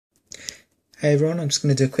Hey everyone, I'm just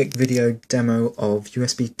going to do a quick video demo of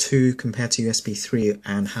USB 2 compared to USB 3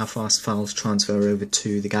 and how fast files transfer over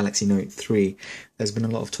to the Galaxy Note 3. There's been a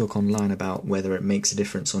lot of talk online about whether it makes a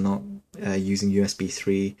difference or not using USB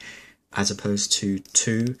 3 as opposed to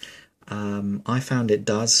 2. I found it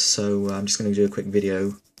does, so I'm just going to do a quick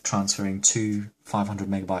video transferring two 500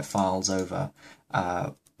 megabyte files over.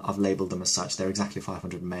 I've labelled them as such, they're exactly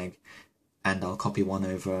 500 meg, and I'll copy one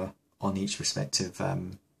over on each respective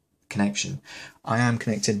connection. I am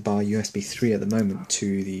connected by USB 3 at the moment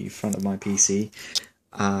to the front of my PC.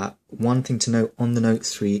 One thing to note on the Note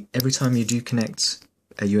 3, every time you do connect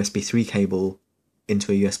a USB 3 cable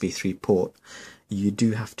into a USB 3 port, you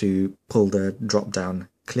do have to pull the drop down,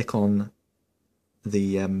 click on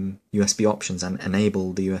the USB options and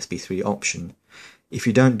enable the USB 3 option. If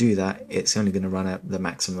you don't do that, it's only going to run at the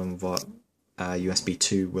maximum of what USB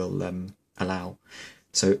 2 will allow.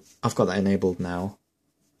 So I've got that enabled now.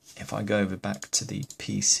 If I go over back to the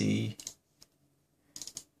PC,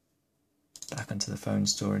 back onto the phone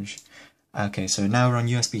storage. Okay, so now we're on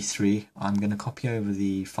USB 3. I'm going to copy over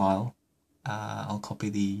the file. I'll copy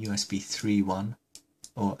the USB 3 one,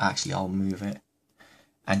 or actually I'll move it,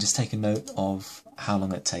 and just take a note of how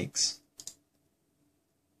long it takes.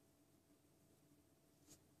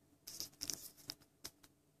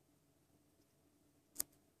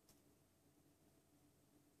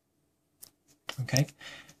 Okay.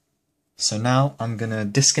 So now I'm going to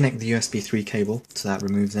disconnect the USB 3 cable, so that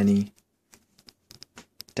removes any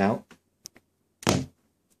doubt.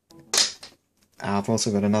 I've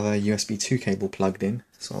also got another USB 2 cable plugged in,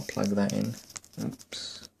 so I'll plug that in.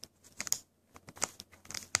 Oops.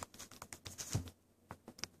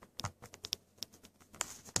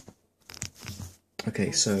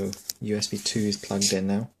 Okay, so USB 2 is plugged in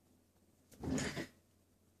now.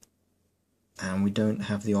 And we don't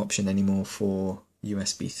have the option anymore for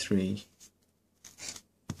USB 3.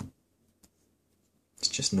 It's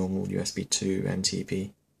just normal USB 2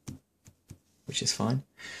 MTP, which is fine.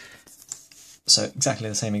 So exactly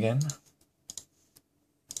the same again.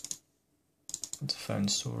 Onto phone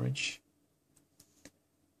storage.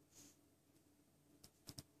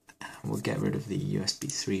 And we'll get rid of the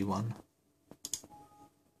USB 3 one.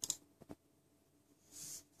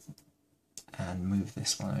 And move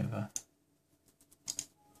this one over.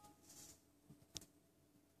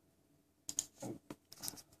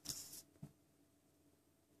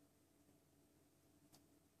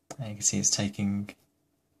 And you can see it's taking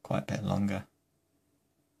quite a bit longer.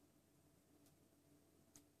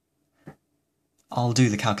 I'll do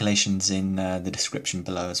the calculations in the description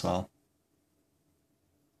below as well.